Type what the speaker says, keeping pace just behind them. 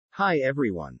Hi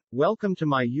everyone. Welcome to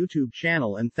my YouTube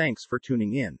channel and thanks for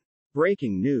tuning in.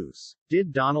 Breaking news.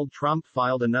 Did Donald Trump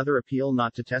filed another appeal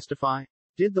not to testify?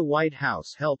 Did the White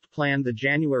House help plan the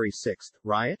January 6th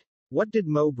riot? What did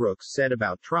Mo Brooks said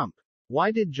about Trump? Why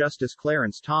did Justice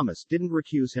Clarence Thomas didn't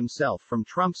recuse himself from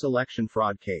Trump's election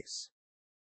fraud case?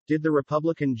 Did the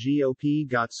Republican GOP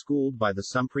got schooled by the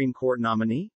Supreme Court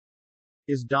nominee?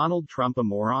 Is Donald Trump a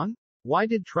moron? Why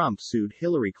did Trump sue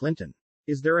Hillary Clinton?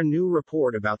 Is there a new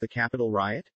report about the Capitol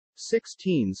riot? 6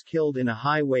 teens killed in a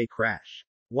highway crash.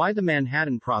 Why the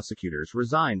Manhattan prosecutors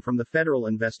resign from the federal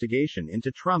investigation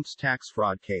into Trump's tax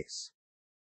fraud case.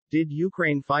 Did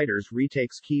Ukraine fighters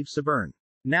retake Kyiv Severin?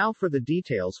 Now for the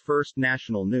details. First,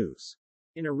 national news.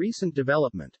 In a recent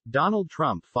development, Donald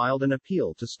Trump filed an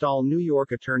appeal to stall New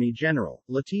York Attorney General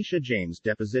Letitia James'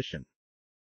 deposition.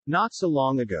 Not so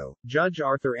long ago, Judge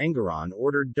Arthur Engoron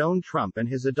ordered Donald Trump and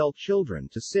his adult children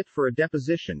to sit for a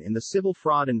deposition in the civil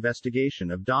fraud investigation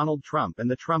of Donald Trump and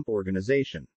the Trump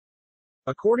Organization.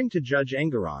 According to Judge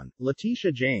Engoron,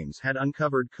 Letitia James had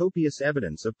uncovered copious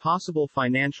evidence of possible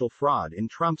financial fraud in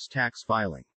Trump's tax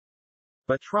filing.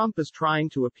 But Trump is trying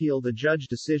to appeal the judge's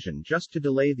decision just to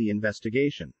delay the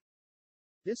investigation.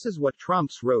 This is what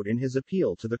Trump wrote in his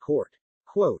appeal to the court.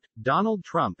 Quote, Donald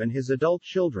Trump and his adult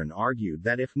children argued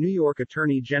that if New York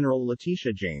Attorney General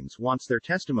Letitia James wants their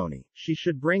testimony, she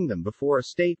should bring them before a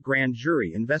state grand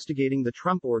jury investigating the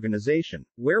Trump Organization,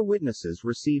 where witnesses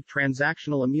receive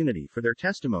transactional immunity for their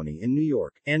testimony in New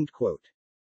York, end quote.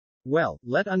 Well,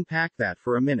 let's unpack that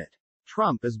for a minute.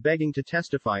 Trump is begging to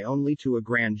testify only to a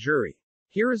grand jury.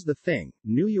 Here is the thing,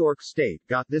 New York State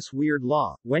got this weird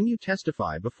law. When you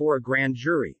testify before a grand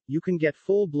jury, you can get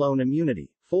full-blown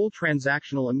immunity, full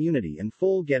transactional immunity and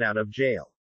full get out of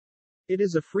jail. It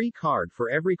is a free card for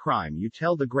every crime you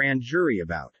tell the grand jury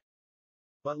about.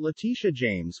 But Letitia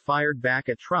James fired back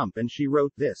at Trump and she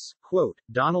wrote this, quote,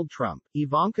 Donald Trump,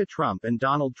 Ivanka Trump and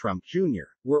Donald Trump Jr.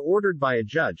 were ordered by a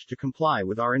judge to comply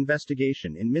with our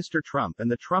investigation in Mr. Trump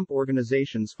and the Trump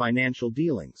Organization's financial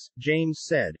dealings, James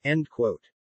said, end quote.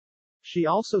 She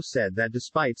also said that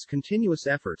despite continuous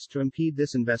efforts to impede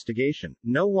this investigation,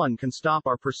 no one can stop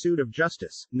our pursuit of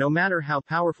justice, no matter how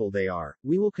powerful they are.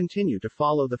 We will continue to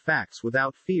follow the facts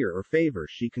without fear or favor,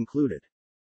 she concluded.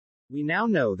 We now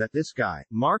know that this guy,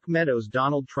 Mark Meadows,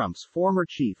 Donald Trump's former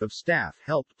chief of staff,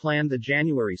 helped plan the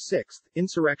January 6th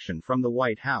insurrection from the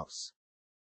White House.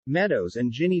 Meadows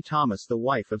and Ginni Thomas, the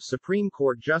wife of Supreme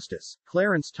Court Justice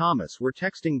Clarence Thomas, were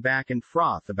texting back and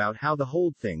forth about how the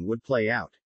whole thing would play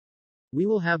out. We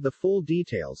will have the full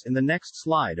details in the next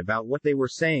slide about what they were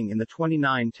saying in the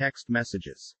 29 text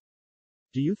messages.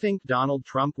 Do you think Donald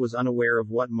Trump was unaware of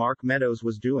what Mark Meadows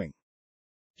was doing?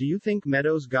 Do you think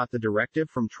Meadows got the directive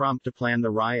from Trump to plan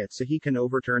the riot so he can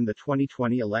overturn the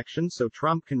 2020 election so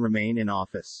Trump can remain in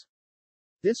office?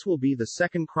 This will be the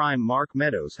second crime Mark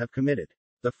Meadows have committed.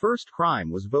 The first crime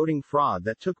was voting fraud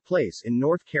that took place in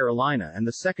North Carolina and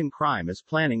the second crime is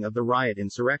planning of the riot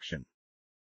insurrection.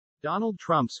 Donald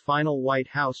Trump's final White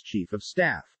House chief of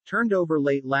staff, turned over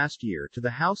late last year to the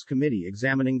House committee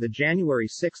examining the January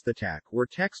 6th attack, were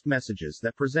text messages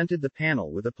that presented the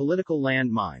panel with a political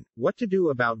landmine: what to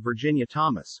do about Virginia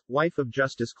Thomas, wife of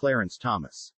Justice Clarence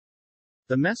Thomas.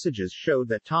 The messages showed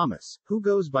that Thomas, who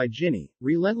goes by Ginni,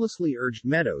 relentlessly urged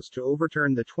Meadows to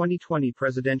overturn the 2020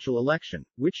 presidential election,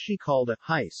 which she called a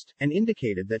heist, and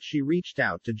indicated that she reached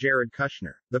out to Jared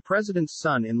Kushner, the president's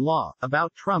son-in-law,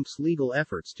 about Trump's legal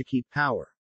efforts to keep power.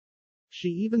 She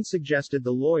even suggested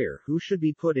the lawyer who should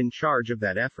be put in charge of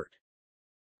that effort.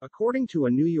 According to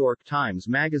a New York Times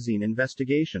Magazine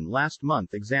investigation last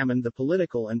month examined the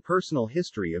political and personal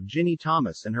history of Ginni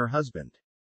Thomas and her husband.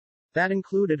 That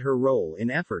included her role in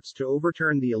efforts to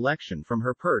overturn the election from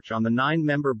her perch on the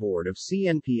 9-member board of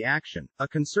CNP Action, a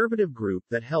conservative group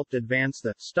that helped advance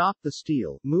the Stop the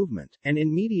Steal movement, and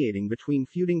in mediating between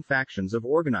feuding factions of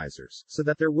organizers, so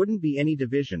that there wouldn't be any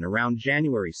division around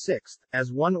January 6th,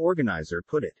 as one organizer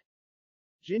put it.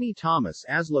 Ginni Thomas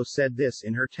Aslow said this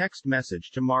in her text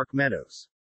message to Mark Meadows.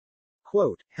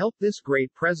 Quote, help this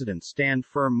great president stand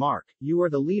firm, Mark, you are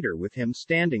the leader with him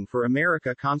standing for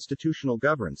America. Constitutional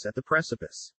governance at the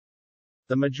precipice.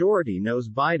 The majority knows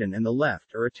Biden and the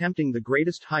left are attempting the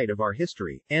greatest height of our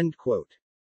history, end quote.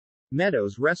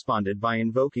 Meadows responded by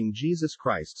invoking Jesus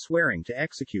Christ, swearing to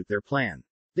execute their plan.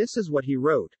 This is what he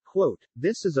wrote, quote,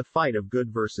 this is a fight of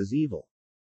good versus evil.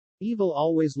 Evil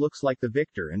always looks like the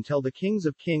victor until the kings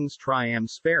of kings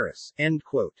triumphs Ferris, end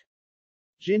quote.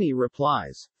 Ginni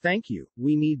replies, thank you,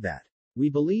 we need that. We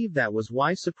believe that was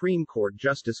why Supreme Court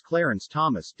Justice Clarence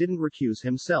Thomas didn't recuse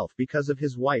himself because of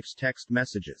his wife's text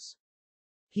messages.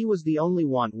 He was the only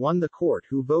one won the court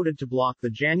who voted to block the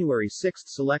January 6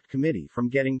 Select Committee from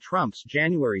getting Trump's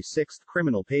January 6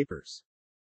 criminal papers.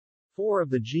 4 of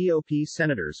the GOP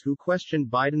senators who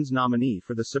questioned Biden's nominee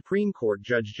for the Supreme Court,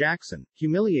 Judge Jackson,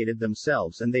 humiliated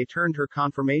themselves and they turned her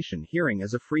confirmation hearing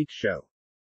as a freak show.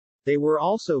 They were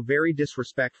also very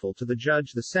disrespectful to the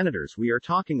judge. The senators we are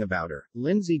talking about are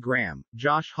Lindsey Graham,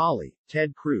 Josh Hawley,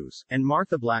 Ted Cruz, and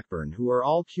Martha Blackburn, who are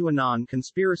all QAnon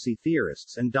conspiracy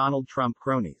theorists and Donald Trump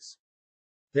cronies.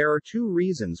 There are 2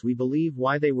 reasons we believe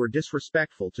why they were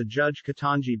disrespectful to Judge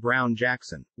Ketanji Brown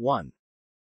Jackson. 1.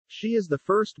 She is the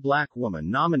first black woman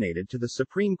nominated to the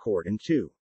Supreme Court, and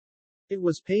 2. It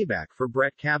was payback for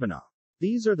Brett Kavanaugh.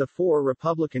 These are the 4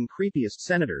 Republican creepiest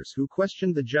senators who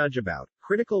questioned the judge about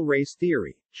critical race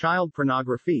theory, child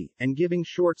pornography, and giving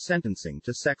short sentencing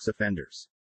to sex offenders.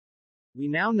 We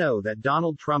now know that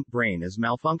Donald Trump's brain is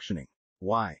malfunctioning.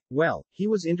 Why? Well, he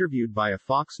was interviewed by a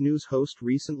Fox News host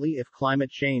recently if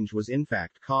climate change was in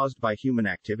fact caused by human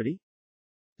activity.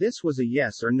 This was a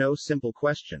yes or no simple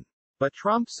question. But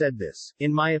Trump said this: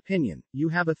 "In my opinion, you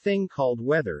have a thing called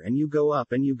weather and you go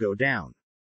up and you go down."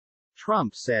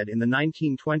 Trump said in the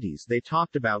 1920s they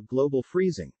talked about global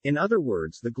freezing. In other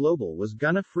words, the global was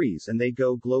gonna freeze and they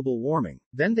go global warming.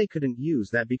 Then they couldn't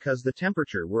use that because the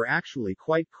temperature were actually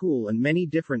quite cool and many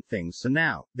different things, so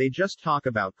now they just talk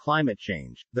about climate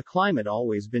change. The climate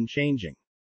always been changing.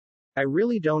 I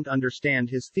really don't understand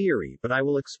his theory, but I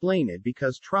will explain it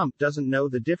because Trump doesn't know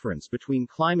the difference between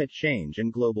climate change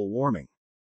and global warming.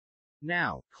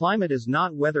 Now, climate is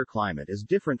not weather. Climate is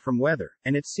different from weather,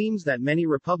 and it seems that many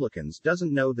Republicans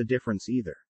doesn't know the difference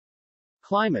either.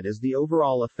 Climate is the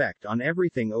overall effect on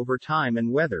everything over time,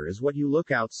 and weather is what you look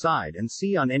outside and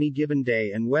see on any given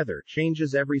day, and weather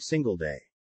changes every single day.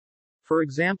 For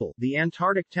example, the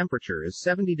Antarctic temperature is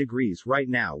 70 degrees right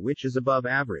now, which is above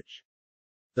average.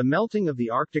 The melting of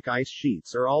the Arctic ice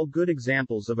sheets are all good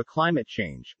examples of a climate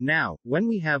change. Now, when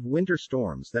we have winter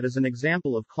storms, that is an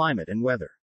example of climate and weather.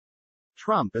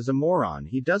 Trump is a moron.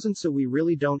 He doesn't, so we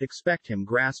really don't expect him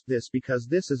grasp this because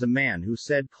this is a man who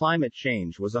said climate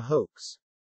change was a hoax.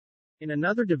 In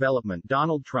another development,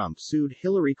 Donald Trump sued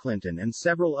Hillary Clinton and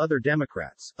several other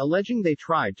Democrats, alleging they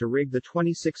tried to rig the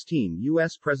 2016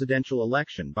 U.S. presidential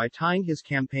election by tying his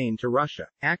campaign to Russia.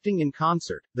 Acting in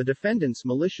concert, the defendants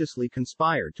maliciously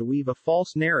conspired to weave a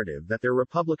false narrative that their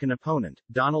Republican opponent,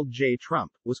 Donald J.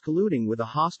 Trump, was colluding with a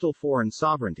hostile foreign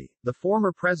sovereignty, the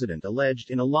former president alleged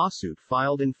in a lawsuit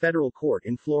filed in federal court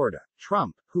in Florida.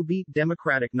 Trump, who beat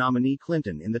Democratic nominee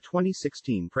Clinton in the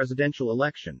 2016 presidential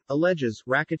election, alleges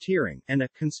racketeering and a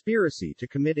conspiracy to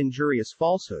commit injurious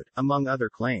falsehood, among other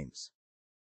claims.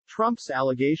 Trump's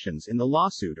allegations in the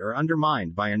lawsuit are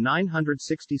undermined by a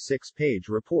 966-page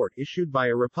report issued by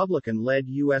a Republican-led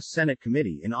U.S. Senate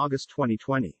committee in August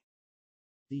 2020.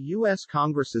 The U.S.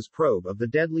 Congress's probe of the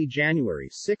deadly January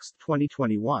 6,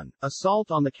 2021,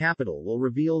 assault on the Capitol will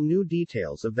reveal new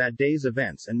details of that day's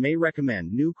events and may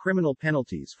recommend new criminal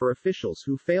penalties for officials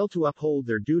who fail to uphold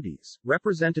their duties,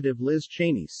 Representative Liz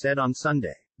Cheney said on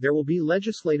Sunday. There will be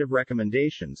legislative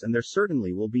recommendations and there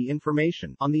certainly will be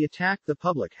information on the attack the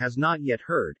public has not yet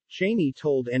heard, Cheney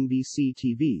told NBC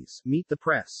TV's Meet the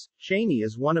Press. Cheney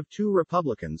is one of 2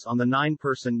 Republicans on the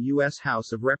 9-person U.S.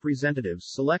 House of Representatives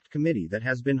Select Committee that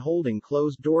has been holding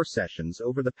closed-door sessions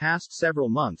over the past several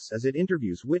months as it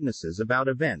interviews witnesses about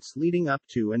events leading up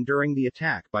to and during the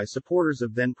attack by supporters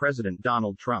of then-President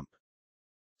Donald Trump.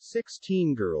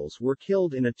 16 girls were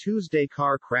killed in a Tuesday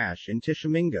car crash in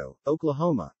Tishomingo,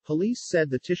 Oklahoma. Police said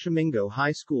the Tishomingo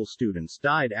High School students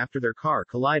died after their car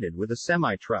collided with a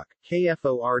semi-truck,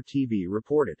 KFOR-TV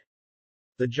reported.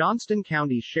 The Johnston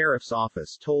County Sheriff's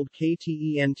Office told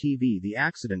KTEN-TV the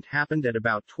accident happened at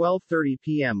about 12:30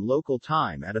 p.m. local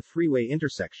time at a 3-way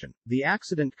intersection. The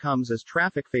accident comes as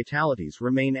traffic fatalities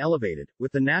remain elevated,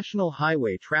 with the National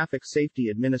Highway Traffic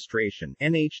Safety Administration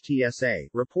 (NHTSA)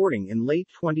 reporting in late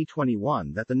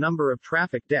 2021 that the number of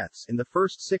traffic deaths in the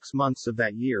first 6 months of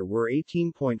that year were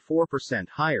 18.4%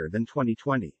 higher than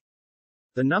 2020.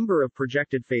 The number of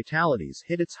projected fatalities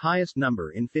hit its highest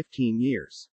number in 15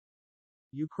 years.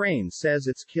 Ukraine says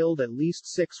it's killed at least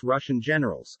 6 Russian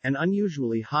generals, an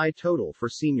unusually high total for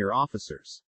senior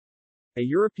officers. A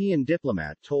European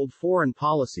diplomat told Foreign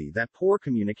Policy that poor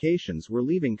communications were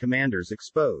leaving commanders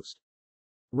exposed.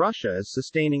 Russia is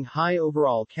sustaining high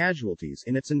overall casualties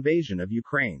in its invasion of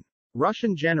Ukraine.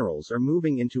 Russian generals are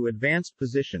moving into advanced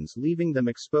positions, leaving them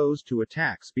exposed to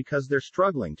attacks because they're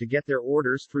struggling to get their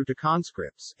orders through to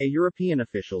conscripts, a European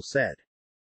official said.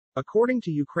 According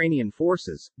to Ukrainian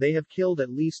forces, they have killed at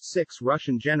least 6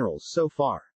 Russian generals so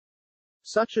far.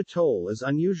 Such a toll is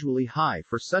unusually high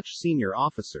for such senior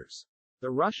officers. The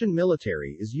Russian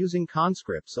military is using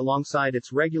conscripts alongside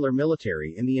its regular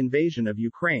military in the invasion of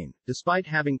Ukraine, despite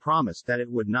having promised that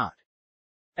it would not.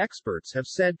 Experts have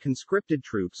said conscripted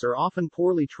troops are often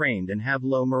poorly trained and have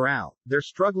low morale. They're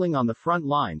struggling on the front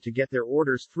line to get their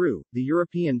orders through, the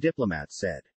European diplomat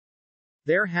said.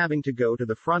 They're having to go to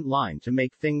the front line to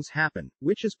make things happen,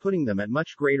 which is putting them at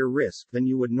much greater risk than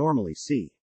you would normally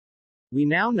see. We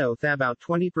now know that about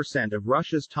 20% of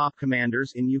Russia's top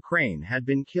commanders in Ukraine had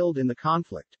been killed in the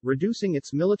conflict, reducing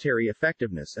its military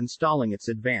effectiveness and stalling its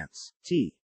advance.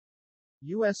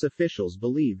 U.S. officials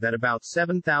believe that about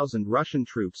 7,000 Russian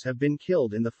troops have been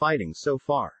killed in the fighting so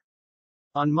far.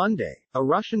 On Monday, a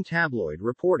Russian tabloid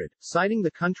reported, citing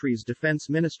the country's defense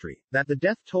ministry, that the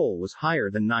death toll was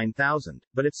higher than 9,000,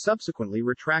 but it subsequently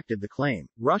retracted the claim.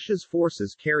 Russia's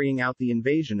forces carrying out the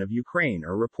invasion of Ukraine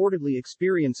are reportedly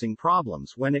experiencing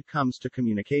problems when it comes to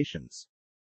communications.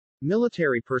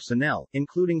 Military personnel,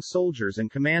 including soldiers and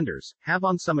commanders, have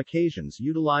on some occasions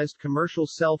utilized commercial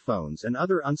cell phones and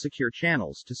other unsecure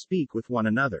channels to speak with one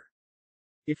another.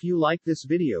 If you like this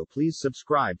video, please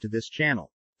subscribe to this channel.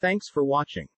 Thanks for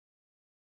watching.